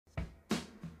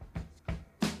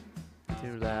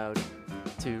Too loud.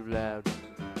 Too loud.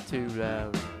 Too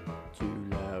loud. Too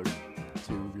loud.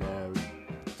 Too loud.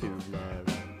 Too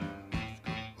loud.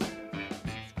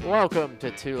 Welcome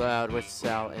to Too Loud with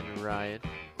Sal and Ryan.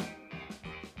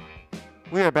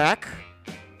 We are back,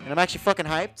 and I'm actually fucking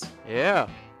hyped. Yeah.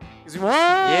 Because we won!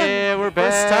 Yeah, we're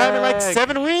back. First time in like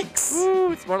 7 weeks.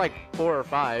 Woo, it's more like 4 or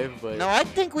 5, but No, I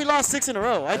think we lost 6 in a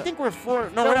row. I think we're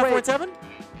 4. No, No, we're not wait. 4 and 7?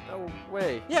 no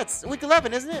way. Yeah, it's week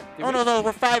 11, isn't it? Did Oh, we- no,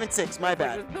 we're 5 and 6. My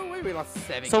bad. There's no way we lost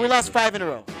 7 So we games. lost 5 in a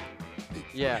row.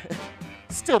 Yeah.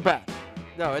 Still bad.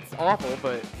 No, it's awful,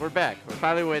 but we're back. We're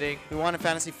finally winning. We won in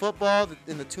fantasy football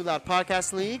in the Too Loud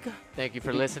Podcast League. Thank you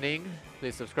for listening.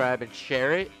 Please subscribe and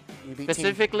share it. We beat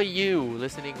Specifically you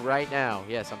listening right now.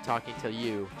 Yes, I'm talking to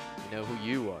you. You know who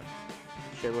you are.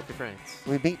 Share with your friends.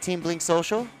 We beat Team Blink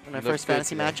Social in our Looked first good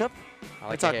fantasy today. matchup. I We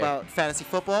like talk your hair. about fantasy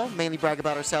football, mainly brag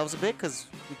about ourselves a bit because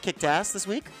we kicked ass this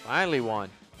week. Finally won.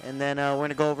 And then we're going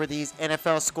to go over these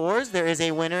NFL scores. There is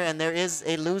a winner and there is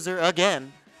a loser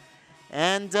again.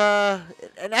 And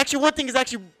actually one thing is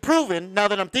actually proven now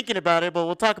that I'm thinking about it, but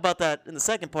we'll talk about that in the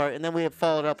second part. And then we have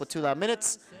followed up with 2 Loud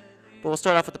Minutes. But we'll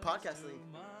start off with the podcast league.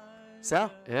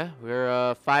 Sal, Yeah,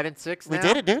 we're 5 and 6 we now.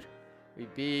 did it, dude. We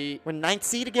beat We're 9th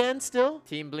seed again still.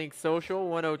 Team Blink Social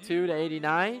 102 to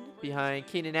 89 behind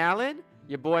Keenan Allen,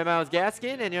 your boy Miles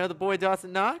Gaskin, and your other boy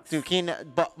Dawson Knox. Dude,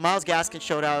 Miles Gaskin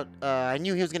showed out. I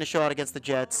knew he was going to show out against the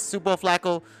Jets. Super Bowl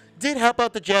Flacco did help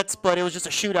out the Jets, but it was just a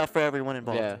shootout for everyone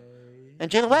involved. Yeah.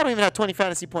 And Jalen Waddle even had 20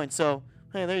 fantasy points. So,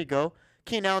 hey, there you go.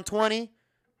 Keenan Allen 20.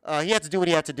 He had to do what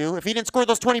he had to do. If he didn't score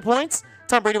those 20 points,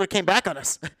 Tom Brady would have came back on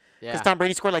us. Because Yeah. Tom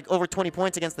Brady scored like over 20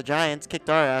 points against the Giants, kicked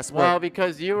our ass. Well, But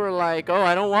because you were like, oh,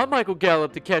 I don't want Michael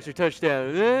Gallup to catch a touchdown.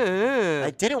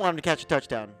 I didn't want him to catch a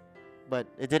touchdown. But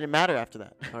it didn't matter after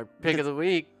that. Our pick of the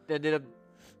week ended up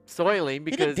soiling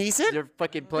did because decent. you're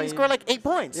fucking He playing. scored like 8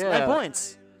 points, Yeah. 9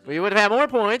 points. We would have had more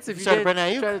points if You you started didn't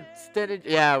Brandon try to stand it.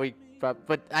 Yeah,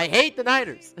 but I hate the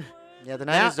Niners. Yeah, the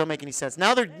Niners don't make any sense.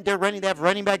 Now they're running. They have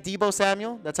running back Debo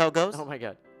Samuel. That's how it goes. Oh my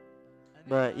god.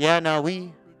 But yeah, no,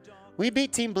 we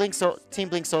beat Team Blink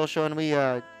Social, and we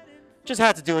just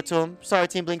had to do it to them. Sorry,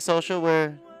 Team Blink Social.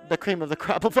 We're the cream of the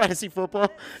crop of fantasy football.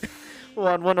 We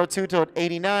won 102 to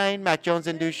 89. Mac Jones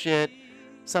didn't do shit.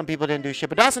 Some people didn't do shit,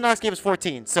 but Dawson Knox gave us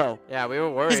 14. So Yeah, we were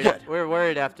worried. good. We were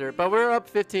worried after, but we were up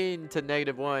 15 to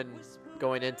 -1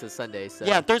 going into Sunday. So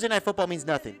yeah, Thursday night football means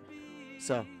nothing.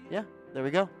 So yeah, there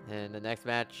we go. And the next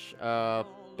match,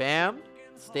 Bam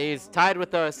stays tied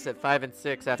with us at 5 and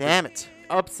 6 after Damn it.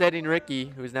 upsetting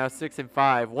Ricky, who's now 6 and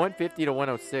 5. 150 to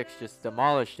 106, just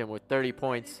demolished him with 30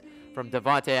 points from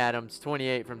Devontae Adams,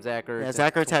 28 from Zach Ertz. Yeah, and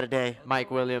Zach Ertz had a day. Mike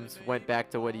Williams went back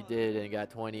to what he did and got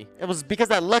 20. It was because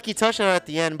that lucky touchdown at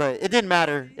the end, but it didn't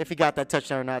matter if he got that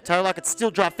touchdown or not. Tyler Lockett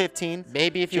still dropped 15.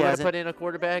 Maybe if He you would have hasn't. put in a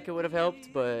quarterback, it would have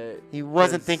helped, but He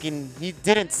wasn't 'cause thinking. He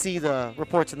didn't see the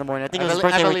reports in the morning. I think I it was his belie-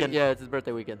 I birthday believe- weekend. Yeah, it's his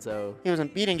birthday weekend, so He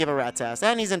didn't give a rat's ass.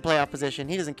 And he's in playoff position.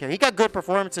 He doesn't care. He got good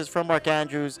performances from Mark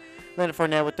Andrews, Leonard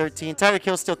Fournette with 13. Tyreek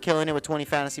Hill's still killing it with 20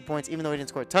 fantasy points, even though he didn't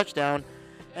score a touchdown.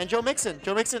 And Joe Mixon.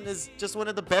 Joe Mixon is just one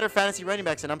of the better fantasy running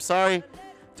backs. And I'm sorry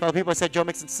to all the people that said Joe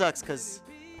Mixon sucks because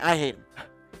I hate him.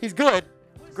 He's good.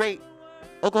 Great.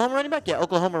 Oklahoma running back? Yeah,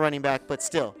 Oklahoma running back, but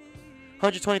still.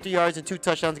 123 yards and 2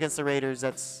 touchdowns against the Raiders.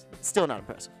 That's still not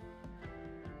impressive.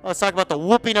 Well, let's talk about the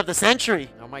whooping of the century.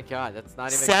 oh my god, that's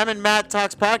not even Sam and Matt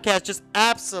Talks podcast just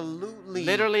absolutely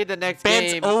literally the next bent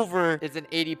game over. is an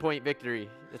 80-point victory.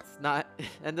 It's not,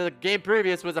 and the game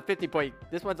previous was a 50-point.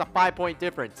 This one's a 5-point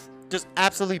difference. Just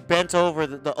absolutely bent over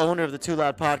the owner of the Too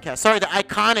Loud podcast. Sorry, the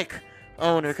iconic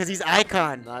owner, because he's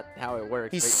icon. Not how it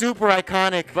works. He's but- super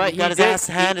iconic. But he got his did, ass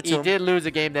handed he to him. did lose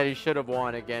a game that he should have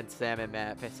won against Sam and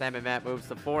Matt. Sam and Matt moves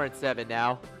to 4 and 7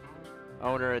 now.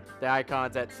 Owner at the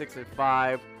Icons at 6 and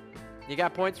 5. You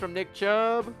got points from Nick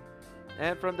Chubb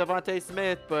and from Devontae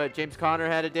Smith, but James Conner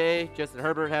had a day. Justin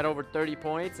Herbert had over 30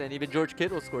 points, and even George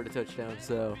Kittle scored a touchdown.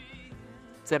 So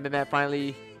Sam and Matt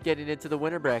finally getting into the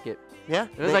winner bracket. Yeah.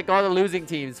 It was like all the losing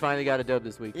teams finally got a dub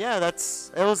this week. Yeah,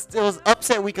 it was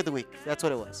upset week of the week. That's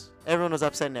what it was. Everyone was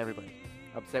upsetting everybody.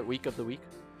 Upset week of the week.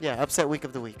 Yeah, upset week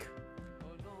of the week.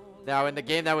 Now in the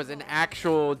game that was an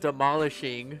actual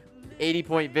demolishing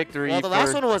 80-point victory. Well, the last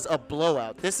for- one was a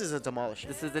blowout. This is a demolishing.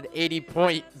 This is an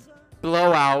 80-point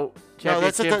blowout. No,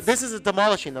 Championship. this is a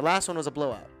demolishing. The last one was a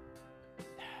blowout.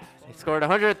 They scored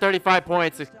 135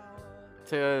 points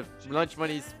to Lunch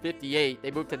Money's 58.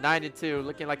 They moved to 9 and 2,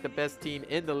 looking like the best team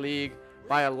in the league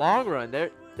by a long run.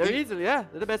 They're easily, they're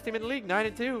the best team in the league, 9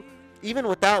 and 2. Even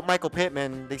without Michael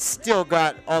Pittman, they still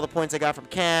got all the points they got from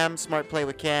Cam. Smart play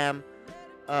with Cam.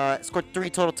 Scored 3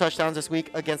 total touchdowns this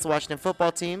week against the Washington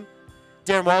football team.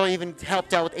 Darren Waller even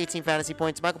helped out with 18 fantasy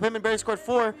points. Michael Pittman barely scored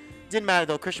 4. Didn't matter,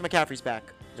 though. Christian McCaffrey's back.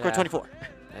 Scored Yeah. 24.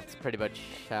 That's pretty much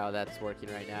how that's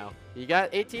working right now. You got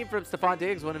 18 from Stephon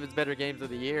Diggs, one of his better games of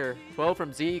the year. 12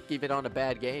 from Zeke, even on a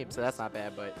bad game, so that's not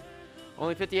bad. But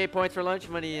only 58 points for lunch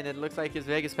money, and it looks like his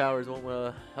Vegas powers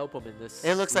won't help him in this.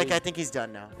 It looks like league. I think he's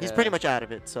done now. He's Yeah. pretty much out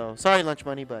of it. So sorry, lunch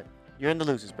money, but you're in the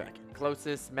losers bracket.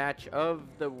 Closest match of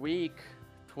the week.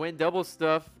 Twin double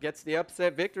stuff gets the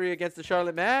upset victory against the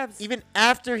Charlotte Mavs. Even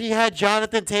after he had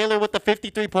Jonathan Taylor with the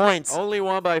 53 points. Only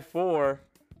won by 4.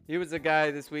 He was the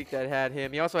guy this week that had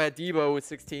him. He also had Debo with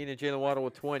 16 and Jalen Waddle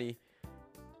with 20.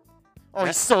 Oh,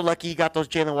 he's so lucky he got those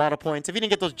Jalen Waddle points. If he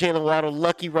didn't get those Jalen Waddle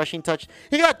lucky rushing touch,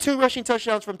 he got 2 rushing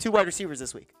touchdowns from 2 wide receivers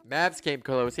this week. Mavs came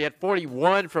close. He had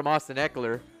 41 from Austin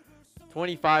Eckler,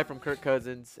 25 from Kirk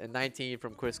Cousins, and 19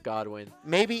 from Chris Godwin.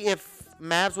 Maybe if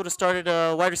Mavs would have started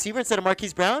a wide receiver instead of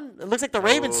Marquise Brown, it looks like the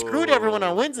Ravens screwed everyone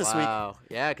on wins this week. Wow.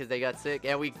 Yeah, because they got sick.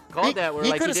 And we called that. We're He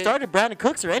like, could have didn't- started Brandon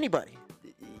Cooks or anybody.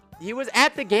 He was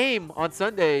at the game on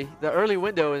Sunday, the early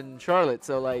window in Charlotte.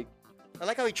 So, like, I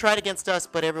like how he tried against us,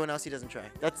 but everyone else he doesn't try.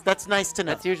 That's nice to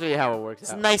know. that's usually how it works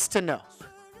It's out. nice to know.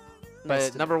 Nice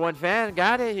But to number one fan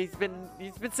got it. He's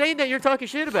been saying that you're talking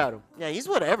shit about him. Yeah, he's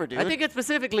whatever, dude. I think it's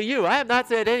specifically you. I have not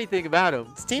said anything about him.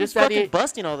 his team's Just that fucking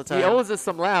busting all the time. he owes us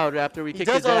some loud after we He kicked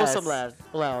does his owe ass. some loud.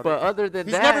 But other than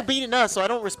He's that, never beaten us, so I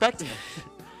don't respect him.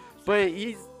 But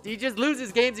he just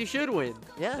loses games he should win.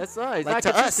 Yeah. That's all. He's Like not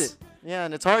to consistent. us. Yeah,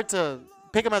 and it's hard to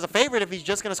pick him as a favorite if he's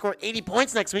just going to score 80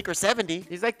 points next week or 70.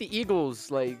 He's like the Eagles.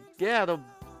 Like, yeah, they'll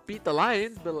beat the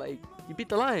Lions, but like, you beat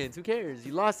the Lions. Who cares?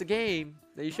 You lost a game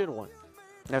that you should have won.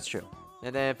 That's true.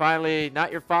 And then finally,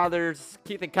 not your father's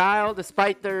Keith and Kyle,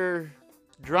 despite their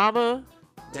drama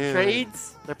and Dude.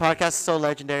 trades. Their podcast is so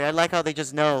legendary. I like how they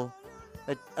just know.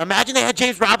 That, imagine they had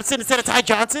James Robinson instead of Ty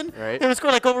Johnson. Right. They would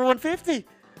score like over 150.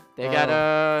 They got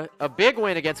a big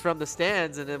win against From the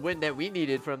Stands, and a win that we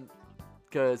needed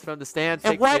because From the Stands.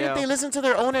 And takes why the did they L. listen to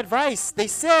their own advice? They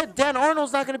said Dan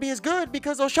Arnold's not going to be as good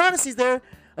because O'Shaughnessy's there.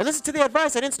 I listened to the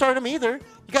advice. I didn't start him either.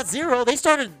 He got 0. They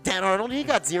started Dan Arnold. He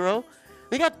got 0.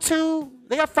 They got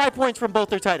 5 points from both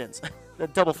their tight ends. They're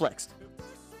double flexed.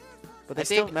 But they I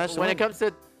still think managed to when win. it comes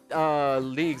to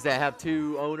leagues that have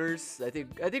 2 owners, I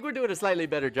think we're doing a slightly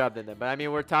better job than them. But I mean,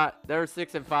 they're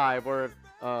 6-5. We're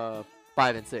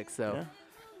 5-6. So. Yeah.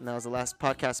 And that was the last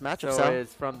podcast matchup. So So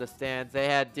it's From the Stands. They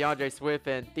had DeAndre Swift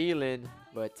and Thielen,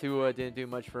 but Tua didn't do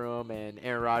much for him, and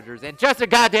Aaron Rodgers and Justin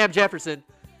goddamn Jefferson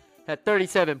had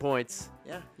 37 points.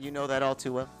 yeah, you know that all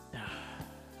too well.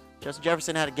 Justin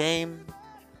Jefferson had a game.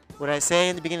 What did I say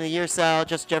in the beginning of the year, Sal?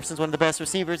 Justin Jefferson's one of the best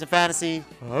receivers in fantasy.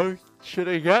 I should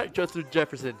have got Justin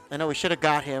Jefferson. I know we should have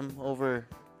got him over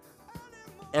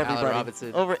everybody.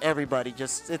 Robinson. Over everybody.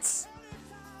 Just it's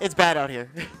bad out here.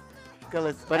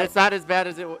 But it's not as bad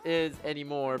as it is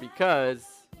anymore because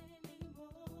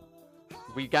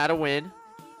we got a win.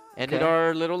 Ended Okay.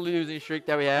 our little losing streak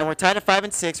that we had. and we're tied at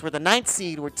 5-6. We're the 9th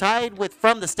seed. We're tied with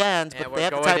From the Stands, And but we're they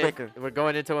have the going in- tiebreaker we're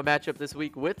going into a matchup this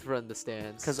week with From the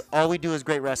Stands. because all we do is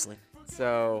great wrestling.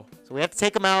 So So we have to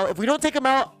take them out. If we don't take them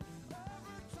out,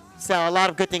 Sal, a lot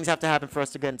of good things have to happen for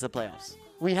us to get into the playoffs.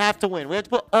 We have to win. We have to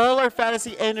put all our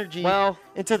fantasy energy Well-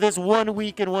 into this 1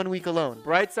 week and 1 week alone.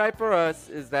 bright side for us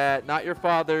is that Not Your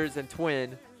Fathers and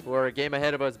Twin, who are a game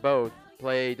ahead of us both,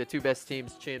 play the 2 best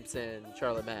teams, Chimps and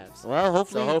Charlotte Mavs. Well,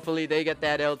 hopefully, So hopefully they get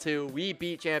that L2. We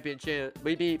beat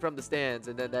We beat From the Stands,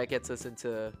 and then that gets us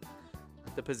into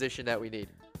the position that we need.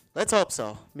 let's hope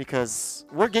so, because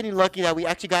we're getting lucky that we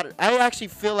actually got it. I actually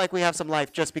feel like we have some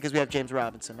life just because we have James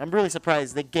Robinson. I'm really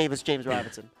surprised they gave us James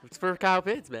Robinson. It's for Kyle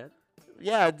Pitts, man.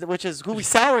 Yeah, which is who we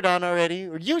soured on already,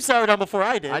 or you soured on before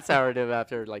I did. I soured him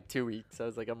after like 2 weeks. I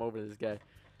was like, I'm over this guy.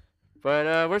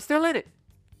 But we're still in it.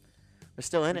 We're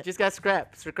still in We it. just got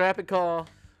scrap and call.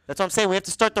 That's what I'm saying. We have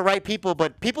to start the right people,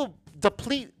 but people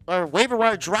deplete our waiver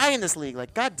wire dry in this league.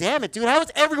 Like, God damn it, dude. How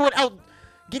is everyone out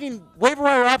getting waiver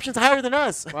wire options higher than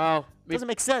us? Well, Doesn't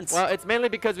make sense. Well, it's mainly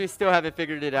because we still haven't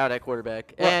figured it out at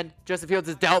quarterback. Well- And Justin Fields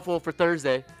is doubtful for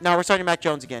Thursday. No, we're starting Mac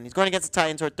Jones again. He's going against the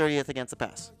Titans, who are 30th against the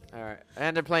pass. All right.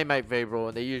 And they're playing Mike Vrabel,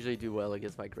 and they usually do well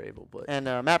against Mike Vrabel. But And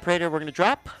Matt Prater, we're going to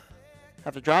drop.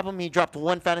 Have to drop him. He dropped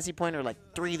 1 fantasy point or like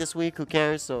 3 this week. Who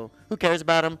cares? So who cares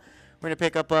about him? We're going to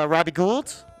pick up Robbie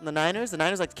Gould in the Niners. The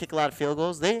Niners like to kick a lot of field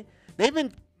goals. They've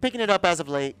been picking it up as of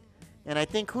late. And I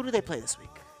think, who do they play this week?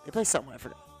 They play someone. I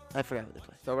forgot who they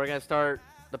play. so we're going to start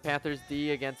the Panthers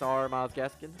D against our Myles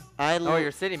Gaskin. Oh,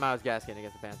 you're sitting Myles Gaskin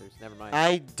against the Panthers. Never mind.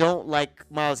 I don't like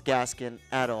Myles Gaskin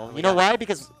at all. Oh my You know God. why?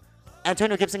 Because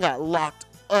Antonio Gibson got locked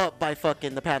up by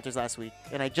fucking the Panthers last week,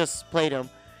 and I just played him.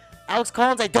 Alex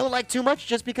Collins, I don't like too much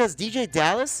just because DJ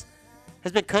Dallas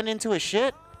has been cutting into his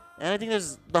shit, And I think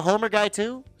there's the homer guy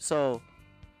too. So,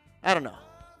 I don't know.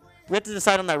 We have to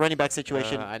decide on that running back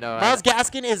situation. I know. Myles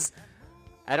Gaskin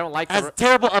I don't like has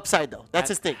terrible upside, though. That's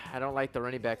his thing. I don't like the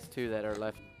running backs, too, that are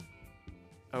left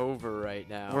over right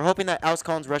now. We're hoping that Alex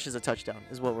Collins rushes a touchdown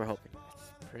is what we're hoping.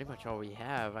 That's pretty much all we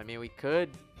have. I mean, we could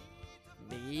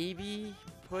maybe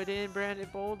put in Brandon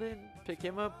Bolden, pick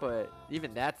him up, but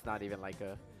even that's not even like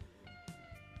a...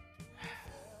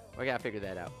 We got to figure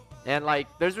that out. And, like,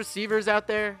 there's receivers out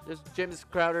there. There's James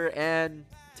Crowder and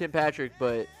Tim Patrick,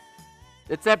 but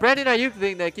it's that Brandon Ayuk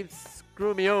thing that keeps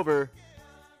screwing me over.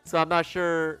 So I'm not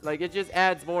sure. Like, it just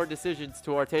adds more decisions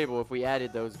to our table if we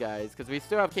added those guys. Because we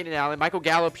still have Keenan Allen. Michael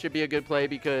Gallup should be a good play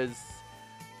because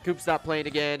Coop's not playing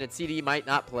again, and CD might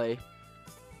not play.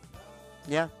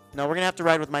 Yeah. No, we're going to have to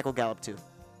ride with Michael Gallup, too,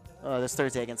 this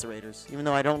Thursday against the Raiders. Even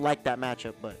though I don't like that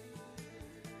matchup, but...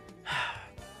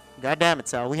 God damn it,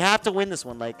 Sal. We have to win this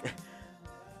one. Like,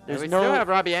 there's we no... still have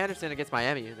Robbie Anderson against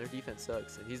Miami, and their defense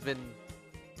sucks. And he's been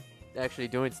actually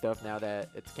doing stuff now that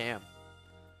it's Cam.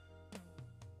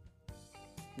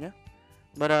 Yeah.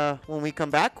 But when we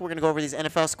come back, we're going to go over these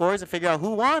NFL scores and figure out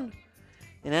who won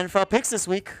in NFL picks this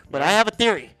week. But I have a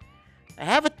theory. I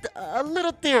have a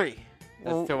little theory.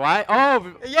 As to why?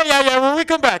 Oh! Yeah. When we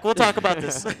come back, we'll talk about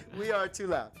this. We are too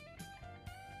loud.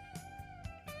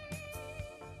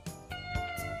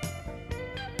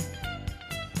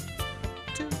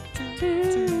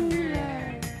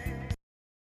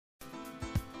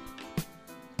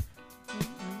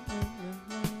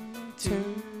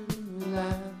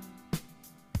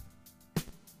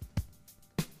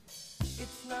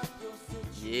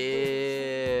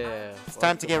 Yeah. It's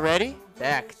time to get ready.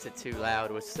 Back to Too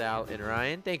Loud with Sal and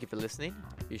Ryan. Thank you for listening.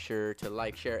 Be sure to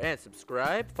like, share, and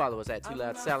subscribe. Follow us at Too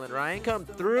Loud Sal and Ryan. Come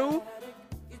through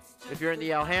if you're in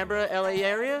the Alhambra, LA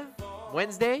area,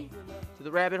 Wednesday to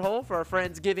the Rabbit Hole for our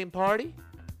Friendsgiving party.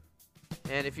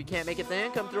 And if you can't make it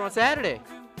then, come through on Saturday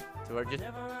to our just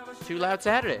Too Loud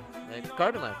Saturday at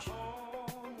Carbon Lounge.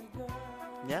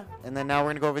 Yeah, and then now we're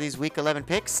going to go over these Week 11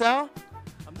 picks, Sal.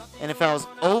 NFL's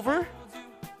over.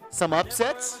 Some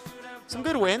upsets. Some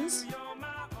good wins.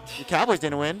 The Cowboys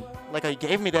didn't win. Like I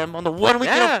gave me them on the 1 week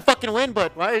they don't fucking win,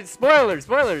 but... Why? Spoilers.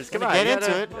 Come on. Get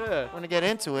into it. Want to get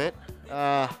into it.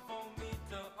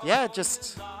 Yeah,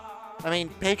 just... I mean,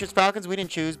 Patriots Falcons we didn't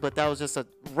choose, but that was just a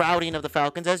routing of the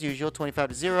Falcons as usual,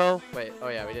 25-0. Wait. Oh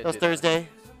yeah, we did. That was Thursday.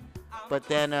 But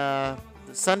then the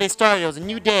Sunday started. It was a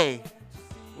new day.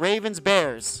 Ravens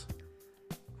Bears.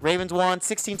 Ravens won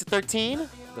 16-13.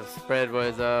 The spread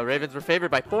was Ravens were favored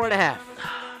by 4.5.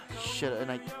 Shit,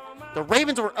 and the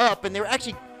Ravens were up and they were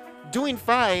actually doing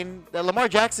fine. The Lamar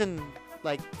Jackson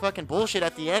like fucking bullshit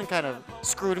at the end kind of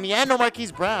screwed me. And no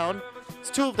Marquise Brown. It's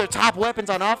two of their top weapons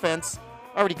on offense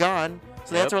already gone.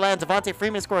 So that's where lands. Devontae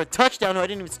Freeman scored a touchdown, who I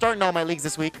didn't even start in all my leagues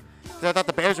this week because I thought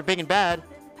the Bears were big and bad.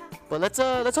 But let's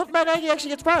hope Matt Nagy actually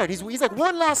gets fired. He's like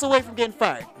one loss away from getting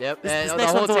fired. Yep, This and the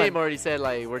whole team already said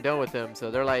like we're done with him, so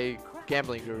they're like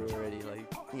gambling guru already. Like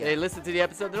they listened to the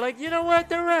episode, they're like, you know what,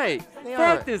 they're right.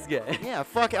 Fuck this guy. Yeah,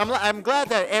 fuck it. I'm glad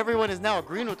that everyone is now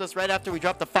agreeing with us right after we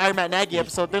dropped the Fire Matt Nagy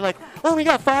episode. They're like, oh, we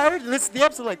got fired. Listen to the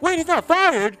episode, like, wait, he's not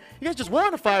fired. You guys just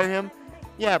want to fire him.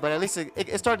 Yeah, but at least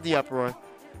it started the uproar.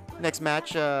 Next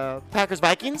match, Packers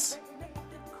Vikings.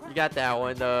 You got that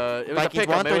one. It was Vikings a pick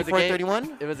 'em. won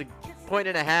 34-31. It was a point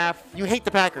and a half. You hate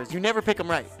the Packers. You never pick them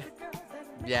right.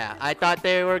 Yeah, I thought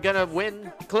they were going to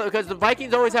win because the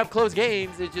Vikings always have close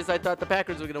games. It's just I thought the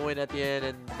Packers were going to win at the end,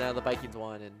 and now the Vikings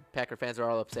won. And Packer fans are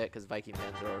all upset because Viking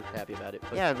fans are happy about it.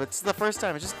 But yeah, but it's the first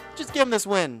time. Just give them this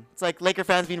win. It's like Laker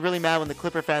fans being really mad when the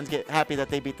Clipper fans get happy that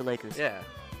they beat the Lakers. Yeah.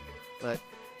 But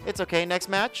it's okay. Next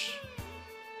match.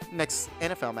 Next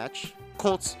NFL match.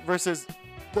 Colts versus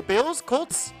the Bills.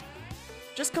 Colts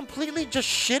just completely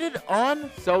shitted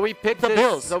on so we picked the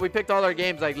Bills. So we picked all our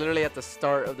games like literally at the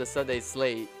start of the Sunday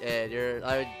slate, and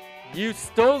you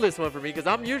stole this one from me because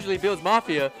I'm usually Bills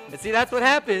Mafia, and see that's what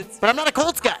happens. But I'm not a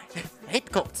Colts guy. I hate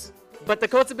the Colts. But the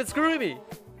Colts have been screwing me.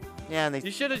 Yeah, and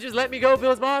you should have just let me go,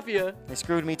 Bills Mafia. They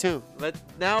screwed me too. But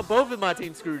now both of my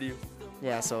teams screwed you.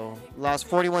 Yeah, so lost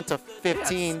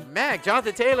 41-15. Mac,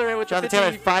 Jonathan Taylor with Jonathan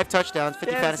Taylor had 5 touchdowns,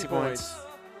 50 fantasy points.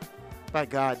 My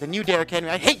God, the new Derrick Henry.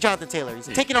 I hate Jonathan Taylor. He's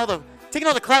taking all the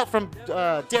clout from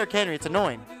Derrick Henry. It's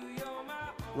annoying.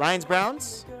 Lions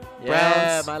Browns.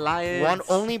 Yeah, my Lions won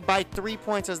only by 3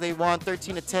 points as they won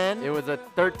 13-10. It was a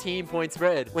 13-point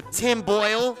spread with Tim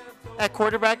Boyle at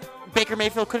quarterback. Baker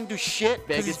Mayfield couldn't do shit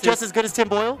because he's just as good as Tim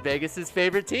Boyle. Vegas's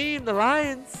favorite team, the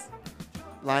Lions.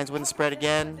 Lions win the spread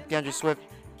again. DeAndre Swift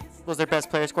was their best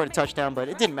player, scored a touchdown, but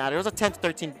it didn't matter. It was a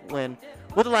 10-13 win.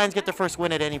 Will the Lions get their first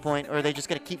win at any point, or are they just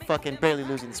going to keep fucking barely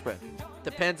losing the spread?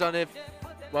 Depends on if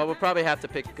Well, we'll probably have to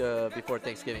pick before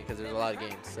Thanksgiving because there's a lot of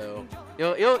games. So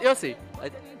you'll see.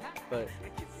 But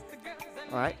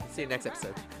All right. see you next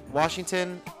episode.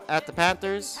 Washington at the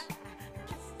Panthers.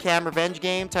 Cam revenge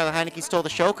game. Tyler Heineke stole the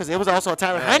show because it was also a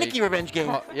Tyler Heineke revenge game.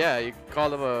 You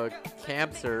called him a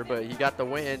Campster, but he got the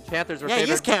win. Panthers were Yeah, favored.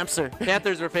 he is Campster.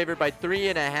 Panthers were favored by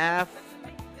 3.5.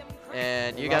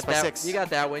 And you got lost by that. 6. You got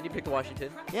that win. You picked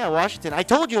Washington. Yeah, Washington. I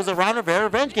told you it was a Ron Rivera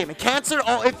revenge game. And Cancer,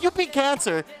 if you beat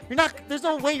Cancer, you're not. There's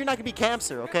no way you're not gonna beat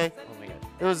Campster. Okay. Oh my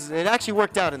God. It actually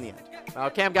worked out in the end.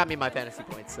 Cam got me my fantasy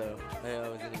points, so I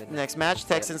wasn't even. Next match,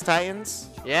 Texans Titans.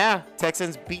 Yeah.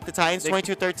 Texans beat the Titans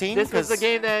 22-13. This was the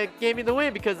game that gave me the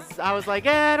win because I was like,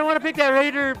 I don't want to pick that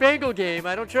Raider Bengal game.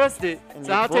 I don't trust it. And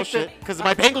So I'll take the. because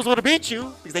my Bengals would have beat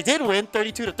you because they did win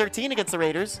 32-13 against the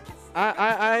Raiders.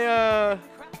 I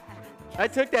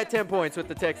took that 10 points with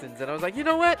the Texans, and I was like, you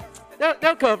know what?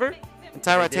 They'll cover. And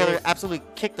Tyrod They Taylor did. absolutely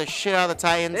kicked the shit out of the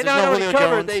Titans. They There's not no only Julio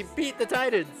covered, Jones. they beat the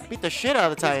Titans. Beat the shit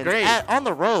out of the Titans. great. On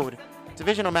the road.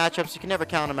 Divisional matchups, you can never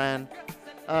count them, man.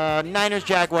 Niners,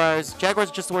 Jaguars. Jaguars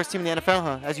are just the worst team in the NFL,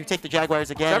 huh? As you take the Jaguars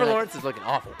again. Trevor and Lawrence is looking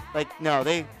awful. no,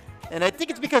 they. And I think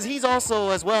it's because he's also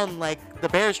as well in like the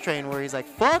Bears train where he's like,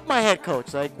 fuck my head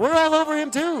coach. Like, we're all over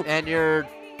him too. And your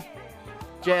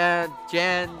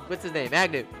what's his name?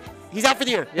 Agnew. He's out for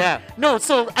the year. Yeah. No,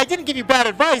 so I didn't give you bad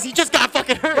advice. He just got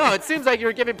fucking hurt. No, it seems like you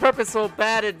were giving purposeful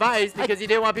bad advice because you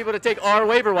didn't want people to take our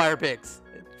waiver wire picks.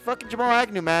 Fucking Jamal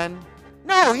Agnew, man.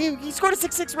 No, he scored a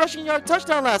 6-6 rushing yard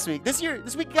touchdown last week. This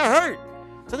week he got hurt.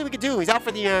 Something we could do. He's out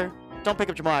for the year. Don't pick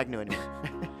up Jamal Agnew anymore.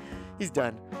 He's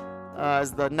done.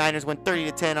 As the Niners win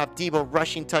 30-10 off Debo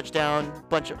rushing touchdown,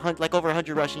 over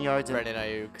 100 rushing yards, and Brandon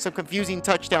Ayuk. some confusing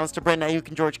touchdowns to Brandon Ayuk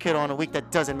and George Kittle on a week that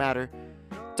doesn't matter.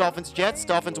 Dolphins Jets.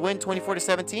 Dolphins win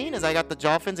 24-17 as I got the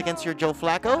Dolphins against your Joe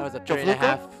Flacco. That was a Joe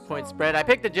 3.5 point spread. I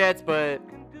picked the Jets, but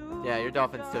yeah, your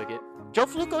Dolphins took it. Joe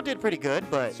Flacco did pretty good,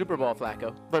 but Super Bowl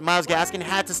Flacco. Myles Gaskin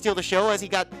had to steal the show as he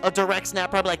got a direct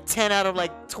snap, probably like 10 out of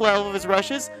like 12 of his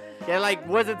rushes. Yeah,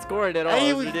 wasn't scoring at all.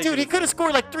 It was Dude, he ridiculous. could have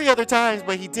scored like 3 other times,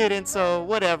 but he didn't, so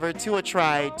whatever. Tua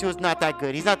tried. Tua's not that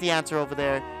good. He's not the answer over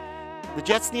there. The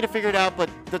Jets need to figure it out, but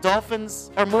the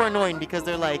Dolphins are more annoying because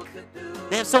they're like,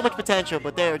 they have so much potential,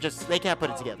 but they can't put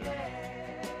it together.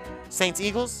 Saints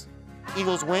Eagles.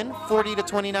 Eagles win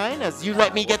 40-29 as you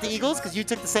let me get the Eagles because you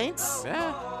took the Saints.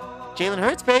 Yeah. Jalen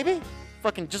Hurts, baby.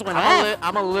 Fucking just went off.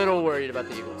 I'm a little worried about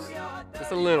the Eagles.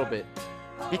 Just a little bit.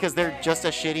 Because they're just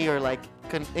as shitty or like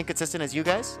inconsistent as you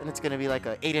guys, and it's gonna be like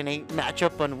a 8-8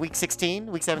 matchup on week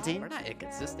 16, week 17. We're not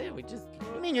inconsistent. We just. What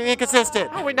do you mean you're inconsistent?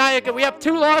 How are we not? We have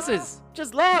 2 losses.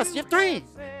 Just lost. You have 3.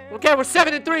 Okay, we're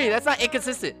 7-3. That's not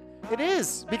inconsistent. It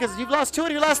is because you've lost 2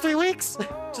 of your last 3 weeks,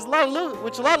 which is a lot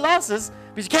of losses.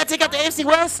 Because you can't take out the AFC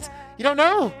West. You don't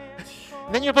know.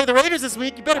 And then you play the Raiders this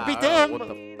week. You better beat them.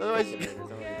 Otherwise, I'm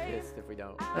gonna be pissed if we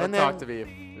don't. And Don't talk then- to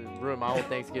me. Ruin my whole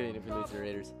Thanksgiving if we lose to the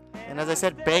Raiders. and as I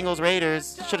said, Bengals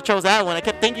Raiders. Should have chose that one. I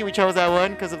kept thinking we chose that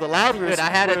one because of the loud we were. Dude, I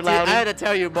had to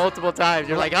tell you multiple times.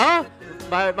 You're like, huh?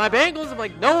 My Bengals. I'm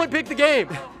like, no one picked the game.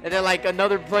 And then like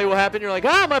another play will happen. You're like,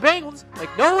 my Bengals.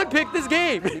 Like, no one picked this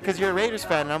game. Because you're a Raiders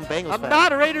fan and I'm a Bengals I'm fan.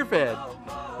 not a Raider fan.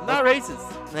 I'm not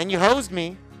racist. And then you hosed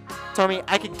me. Told me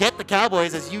I could get the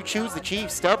Cowboys as you choose the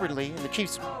Chiefs stubbornly, and the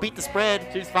Chiefs beat the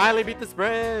spread. Chiefs finally beat the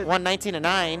spread.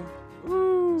 119-9.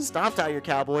 Woo. Stomped out your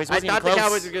Cowboys. I Wasn't even thought the close.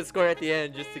 Cowboys were gonna score at the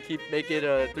end just to make it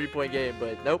a 3-point game,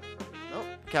 but nope. Nope.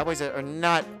 Cowboys are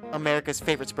not America's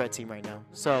favorite spread team right now.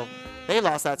 So they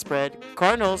lost that spread.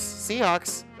 Cardinals,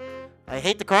 Seahawks. I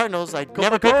hate the Cardinals. I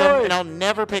never pick them, McCoy. and I'll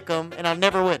never pick them, and I'll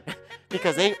never win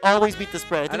because they always beat the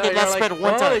spread. I think they you're lost the spread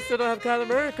one oh, time. they still don't have Kyler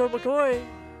Murray, Colt McCoy.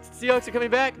 Seahawks are coming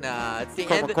back? Nah, it's the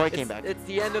Colt end. McCoy came back. It's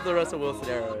the end of the Russell Wilson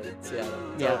era in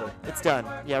Seattle. It's Yeah, over. it's done.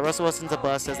 Yeah, Russell Wilson's a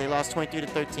bust as they lost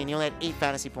 23-13. He only had 8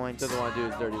 fantasy points. Doesn't want to do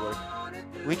his dirty work.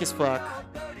 Weak as fuck.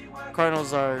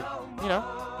 Cardinals are,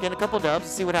 getting a couple dubs.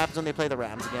 See what happens when they play the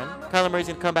Rams again. Kyler Murray's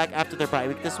going to come back after their bye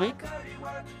week this week.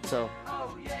 So,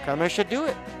 Kyler Murray should do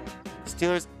it.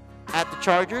 Steelers at the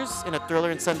Chargers in a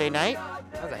thriller in Sunday night.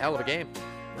 That was a hell of a game.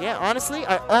 Yeah, honestly,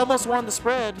 I almost won the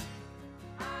spread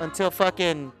until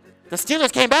fucking the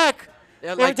Steelers came back.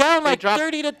 Yeah, They were down like dropped,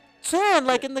 30-10,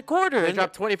 like in the quarter. They And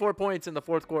dropped 24 points in the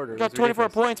fourth quarter. It dropped was 24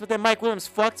 ridiculous. points, but then Mike Williams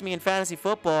fucked me in fantasy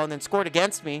football and then scored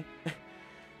against me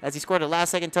as he scored a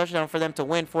last-second touchdown for them to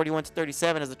win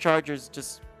 41-37 as the Chargers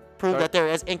just proved that they're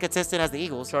as inconsistent as the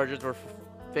Eagles. Chargers were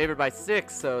favored by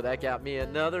 6, so that got me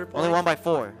another point. Only won by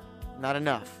 4. Not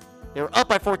enough. They were up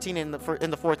by 14 in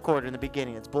the fourth quarter in the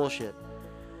beginning. It's bullshit.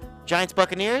 Giants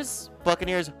Buccaneers.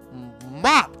 Buccaneers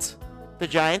mopped the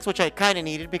Giants, which I kind of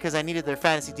needed because I needed their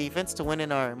fantasy defense to win in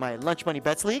my lunch money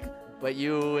bets league. But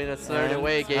you, in a certain And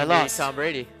way, I gave me lost. Tom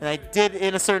Brady. And I did,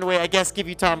 in a certain way, I guess, give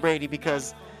you Tom Brady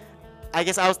because I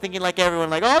guess I was thinking like everyone,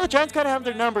 like, oh, the Giants kind of have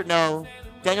their number. No,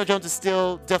 Daniel Jones is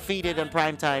still defeated in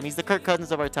prime time. He's the Kirk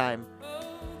Cousins of our time.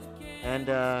 And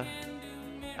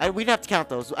we didn't have to count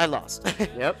those. I lost.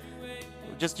 Yep.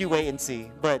 Just you wait and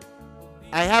see. But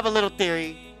I have a little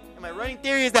theory. And my running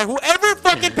theory is that whoever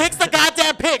fucking picks the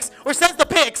goddamn picks or says the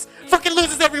picks fucking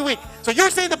loses every week. So you're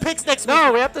saying the picks next week.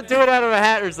 No, we have to do it out of a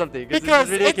hat or something. Because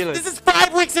this is ridiculous. this is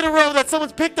 5 weeks in a row that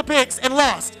someone's picked the picks and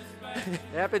lost. It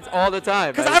happens all the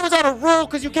time. Because I was on a roll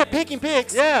because you kept picking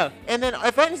picks. Yeah. And then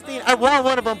if anything, I won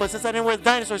one of them, but since I didn't wear the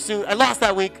dinosaur suit, I lost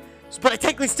that week. But I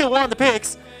technically still won the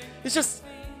picks. It's just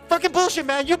fucking bullshit,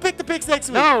 man. You pick the picks next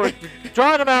week. No, we're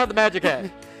drawing them out of the magic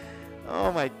hat.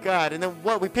 Oh my god. And then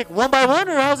what? We pick one by one,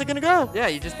 or how's it gonna go? Yeah,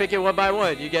 you just pick it one by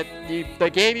one. The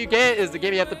game you get is the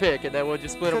game you have to pick, and then we'll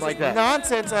just split them like that.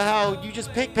 Nonsense of how you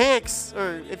just pick picks,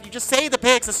 or if you just say the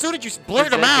picks, as soon as you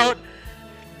blurt them out,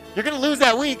 you're gonna lose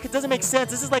that week. It doesn't make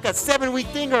sense. This is like a 7-week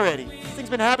thing already. This thing's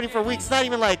been happening for weeks. It's not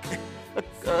even like it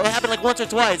happened like once or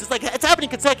twice. It's like it's happening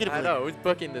consecutively. I know, who's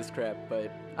booking this crap,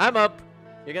 but I'm up.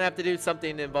 You're gonna have to do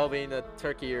something involving a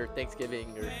turkey or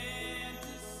Thanksgiving or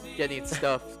getting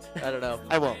stuffed. I don't know.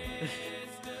 I won't.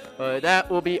 That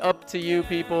will be up to you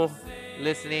people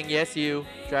listening. Yes, you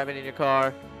driving in your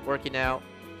car, working out.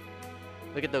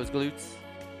 Look at those glutes.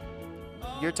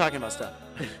 You're talking about stuff.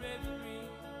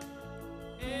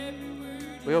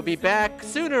 We'll be back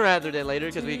sooner rather than later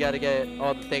because we got to get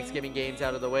all the Thanksgiving games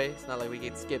out of the way. It's not like we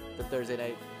can skip the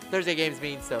Thursday games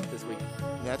mean stuff this week.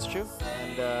 Yeah, that's true.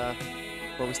 And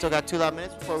but we still got 2 loud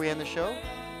minutes before we end the show.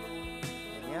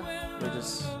 And yeah, we're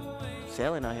just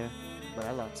sailing out here. But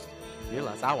I lost. You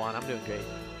lost. I won. I'm doing great.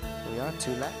 We are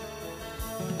 2 left.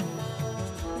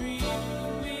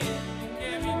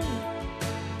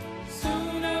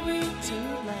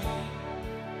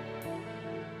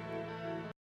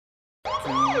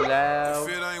 Loud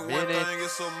If it ain't one minutes. thing,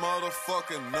 it's a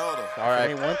motherfucking nutter. All right.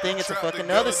 Ain't one thing, it's a fucking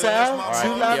other, Sal. All right,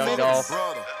 2 loud young minutes.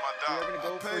 Dolph. We're gonna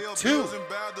go for 2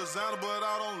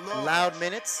 loud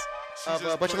minutes of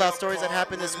a bunch of loud stories that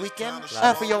happened this weekend.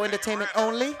 All for your entertainment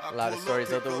only. A lot of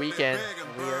stories of the weekend.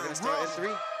 We are gonna start in 3,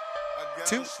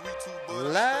 2,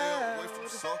 loud.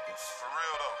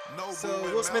 So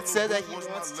Will Smith said that he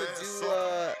wants to do,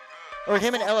 or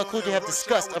him and LL Cool J have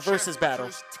discussed a versus battle.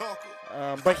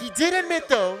 But he did admit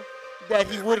though that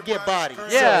he would get bodied.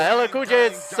 Yeah, LL Cool J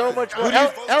is so much more.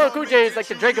 LL Cool J is like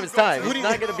the Drake of his time. He's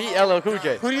not gonna beat LL Cool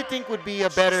J. Who do you think would be a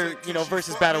better,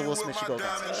 versus battle Will Smith should go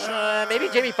against? Maybe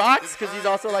Jamie Foxx, because he's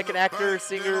also like an actor,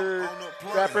 singer,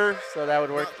 rapper, so that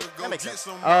would work. That makes sense.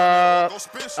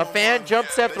 A fan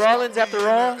jumped Seth Rollins after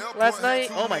Raw last night.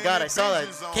 Oh my God, I saw that.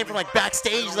 Came from like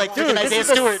backstage, like Dude, freaking this Isaiah is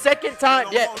the Stewart. second time.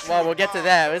 Yeah, well, we'll get to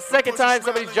that. It's the second time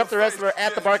somebody jumped a wrestler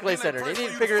at the Barclays Center. They need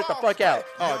to figure it the fuck out.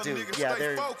 Oh, dude, yeah,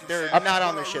 they're not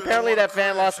on their shit. Apparently, that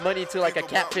fan lost money to like a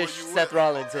catfish Seth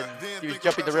Rollins, and he was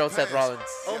jumping the real Seth Rollins.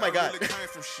 Oh my God.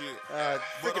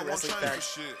 Freaking wrestling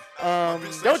fans.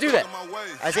 Don't do that.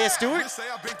 Isaiah Stewart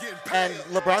and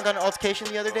LeBron got an altercation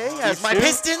the other day. As my stew?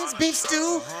 Pistons, beef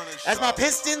stew. As my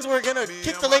Pistons were gonna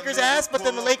kick the Lakers' ass, but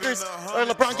then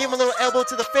LeBron gave him a little elbow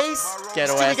to the face.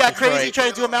 Ghetto Stewie ass got crazy, Detroit. tried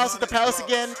to do a mouse at the Palace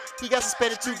again. He got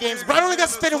suspended 2 games. LeBron only got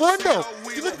suspended 1 though.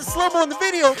 If you look at the slow-mo in the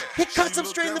video, he cuts him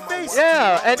straight in the face.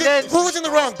 Yeah, and then Who was in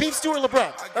the wrong, beef stew or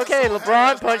LeBron? okay,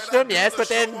 LeBron punched him, yes, but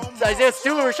then Isaiah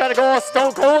Stewart was trying to go all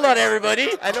stone cold on everybody.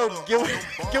 I know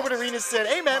Gilbert Arenas said,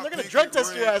 "Hey man, they're gonna drug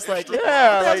test your ass." Like, Yeah, what the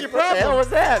hell's like, your what the hell problem? was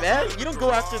that, man? You don't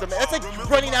go after them. That's like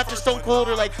running after Stone Cold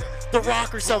or like The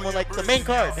Rock or someone, like the main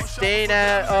card. Staying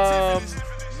at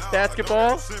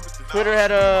basketball. Twitter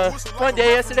had a fun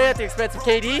day yesterday at the expense of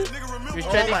KD. He was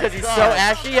trending my because he's so God.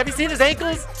 ashy. Have you seen his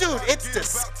ankles? Dude, it's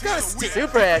disgusting.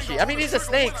 Super ashy. I mean, he's a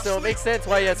snake, so it makes sense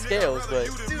why he has scales, but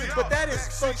Dude, but that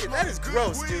is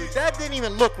gross, dude. That didn't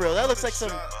even look real. That looks like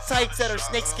some tights that are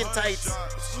snakeskin tights.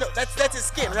 No, that's his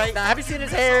skin, right? now, have you seen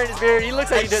his hair and his beard? He looks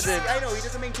like he doesn't. I know, he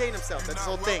doesn't maintain himself. That's his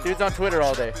whole thing. Dude's on Twitter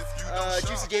all day.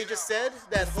 Juicy J just said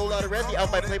that Whole Lotta Red, the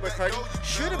album by Playboi Carti,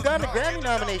 should have gotten a Grammy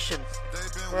nomination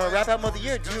for Rap Album of the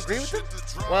Year. Do you agree with him?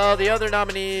 Well, the other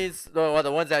nominees,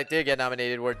 the ones that did get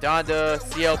nominated were Donda,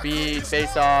 CLB,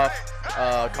 Face Off,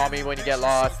 Call Me When You Get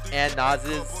Lost, and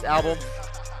Nas's album.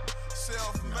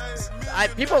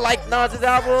 People like Nas's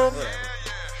album.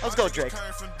 Let's go, Drake.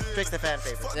 Drake's the fan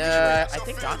favorite. I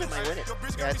think Donda might win it.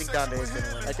 Yeah, I think Donda is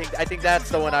gonna win. I think that's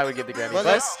the one I would give the Grammy. Well,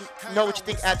 But let's know what you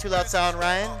think at Too Loud Sound,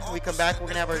 Ryan. When we come back, we're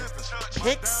gonna have our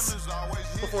picks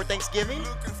before Thanksgiving.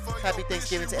 Happy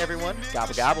Thanksgiving to everyone.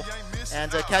 gobble gobble.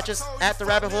 And catch us at the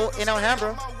Rabbit Hole in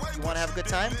Alhambra you want to have a good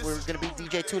time, we're going to be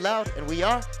DJ Too Loud, and we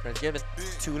are Friendsgiving.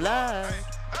 Too Loud.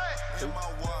 In my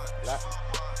watch.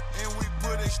 And we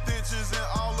put extensions in